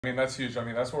I mean, that's huge. I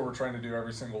mean, that's what we're trying to do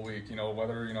every single week.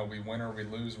 Whether, we win or we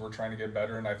lose, we're trying to get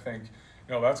better. And I think,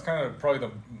 that's kind of probably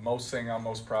the most thing I'm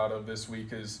most proud of this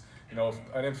week is, if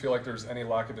I didn't feel like there's any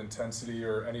lack of intensity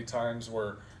or any times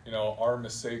where, our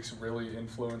mistakes really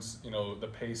influence, the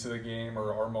pace of the game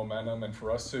or our momentum. And for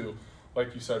us to,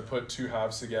 like you said, put two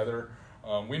halves together.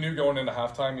 We knew going into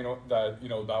halftime,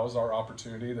 that was our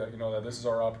opportunity, that this is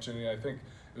our opportunity. I think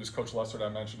it was Coach Lester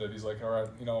that mentioned it. He's like, all right,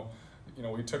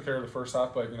 we took care of the first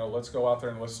half, but, let's go out there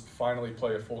and let's finally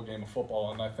play a full game of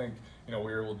football. And I think, we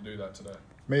were able to do that today.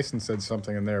 Mason said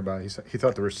something in there about he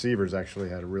thought the receivers actually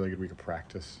had a really good week of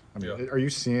practice. I mean, Are you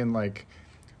seeing like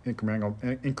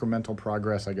incremental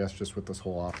progress, I guess, just with this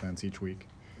whole offense each week?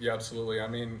 Yeah, absolutely. I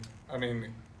mean,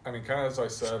 kind of as I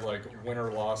said, like win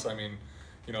or loss, we're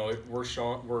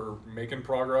making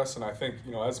progress, and I think,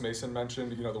 as Mason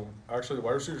mentioned, the wide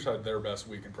receivers had their best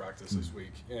week in practice this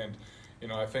week, and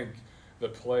I think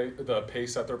the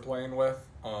pace that they're playing with,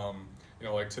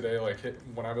 like today,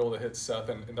 when I'm able to hit Seth,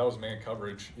 and that was man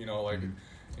coverage, and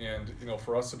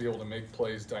for us to be able to make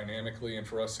plays dynamically, and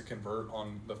for us to convert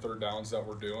on the third downs that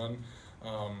we're doing,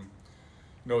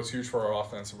 it's huge for our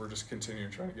offense, and we're just continuing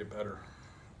trying to get better.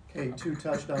 Okay, 2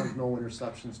 touchdowns, no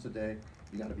interceptions today.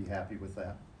 You got to be happy with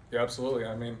that. Yeah, absolutely.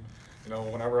 I mean,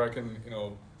 whenever I can,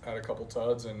 add a couple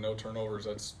tuds and no turnovers,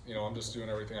 that's, I'm just doing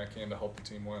everything I can to help the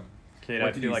team win. Cade,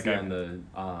 what did you see on the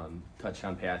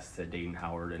touchdown pass to Dayton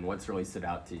Howard, and what's really stood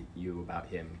out to you about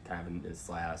him kind of in this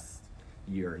last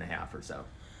year and a half or so?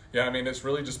 Yeah, it's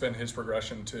really just been his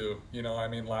progression too.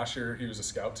 Last year he was a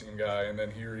scout team guy, and then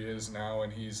here he is now,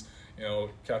 and he's,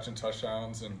 catching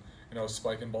touchdowns and,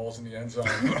 spiking balls in the end zone.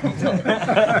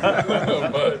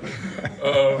 But,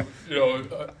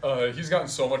 he's gotten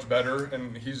so much better,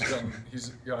 and he's gotten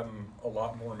a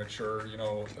lot more mature,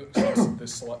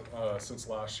 since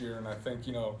last year. And I think,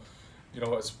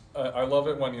 I love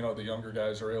it when, the younger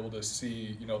guys are able to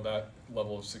see, that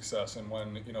level of success, and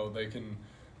when, they can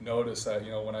notice that,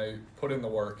 when I put in the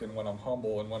work and when I'm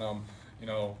humble and when I'm,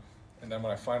 and then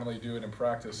when I finally do it in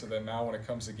practice, and then now when it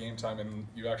comes to game time and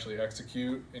you actually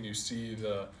execute and you see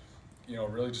the,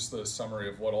 really just the summary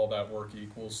of what all that work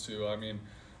equals to,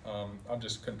 I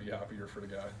just couldn't be happier for the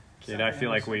guy. Kid, I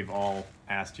feel like we've all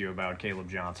asked you about Caleb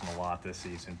Johnson a lot this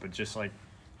season, but just like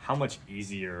how much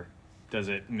easier does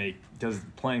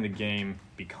playing the game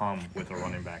become with a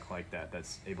running back like that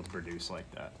that's able to produce like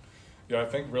that? Yeah, I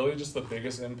think really just the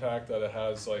biggest impact that it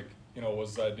has,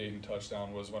 was that Dayton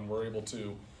touchdown, was when we're able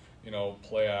to,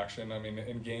 play action.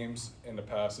 In games in the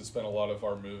past, it's been a lot of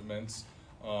our movements,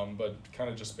 but kind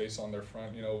of just based on their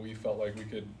front, we felt like we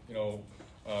could,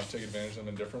 take advantage of them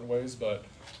in different ways. But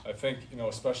I think,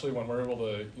 especially when we're able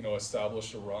to,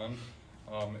 establish a run,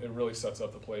 it really sets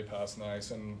up the play pass nice.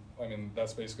 And,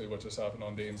 that's basically what just happened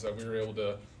on Dayton's, that we were able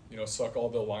to, suck all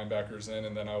the linebackers in,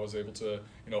 and then I was able to,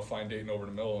 find Dayton over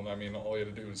the middle. And, all he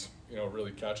had to do was,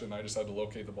 really catch it, and I just had to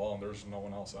locate the ball, and there was no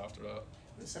one else after that.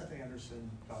 Seth Anderson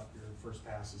caught your first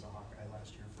pass as a Hawkeye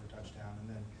last year for a touchdown, and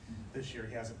then this year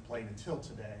he hasn't played until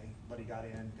today, but he got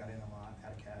in a lot,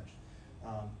 had a catch.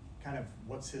 Kind of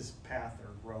what's his path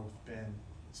or growth been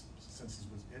since he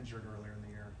was injured earlier in the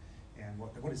year, and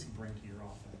what does he bring to your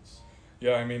offense?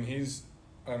 Yeah,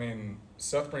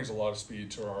 Seth brings a lot of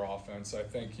speed to our offense. I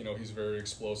think, he's very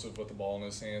explosive with the ball in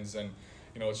his hands, and,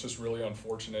 it's just really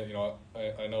unfortunate.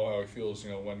 I know how he feels,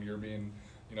 when you're being,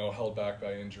 held back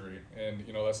by injury, and,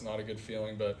 that's not a good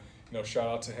feeling, but, shout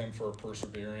out to him for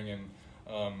persevering, and,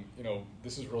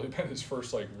 this has really been his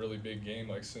first, really big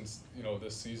game, since,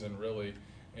 this season, really,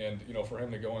 and, for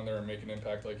him to go in there and make an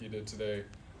impact like he did today,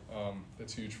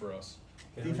 it's huge for us.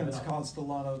 Defense caused a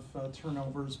lot of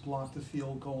turnovers, blocked a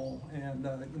field goal, and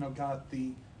got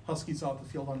the Huskies off the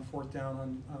field on 4th down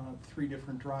on 3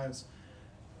 different drives.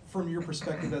 From your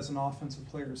perspective as an offensive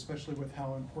player, especially with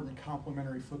how important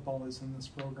complementary football is in this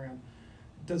program,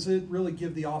 does it really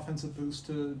give the offense a boost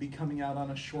to be coming out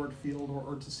on a short field,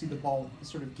 or to see the ball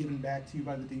sort of given back to you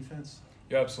by the defense?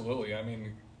 Yeah, absolutely.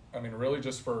 Really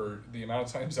just for the amount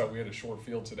of times that we had a short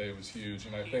field today was huge.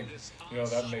 And I think,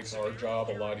 that makes our job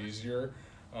a lot easier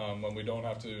when we don't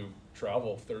have to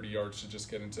travel 30 yards to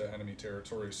just get into enemy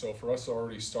territory. So for us to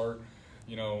already start,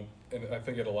 and I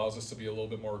think it allows us to be a little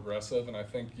bit more aggressive. And I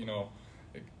think,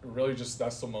 it really just,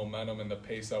 that's the momentum and the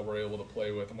pace that we're able to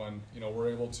play with when, we're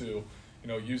able to,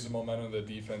 use the momentum of the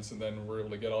defense, and then we're able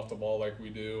to get off the ball like we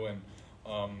do. And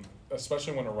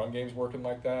especially when a run game's working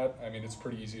like that, it's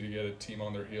pretty easy to get a team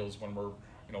on their heels when we're,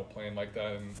 playing like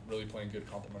that and really playing good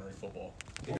complementary football.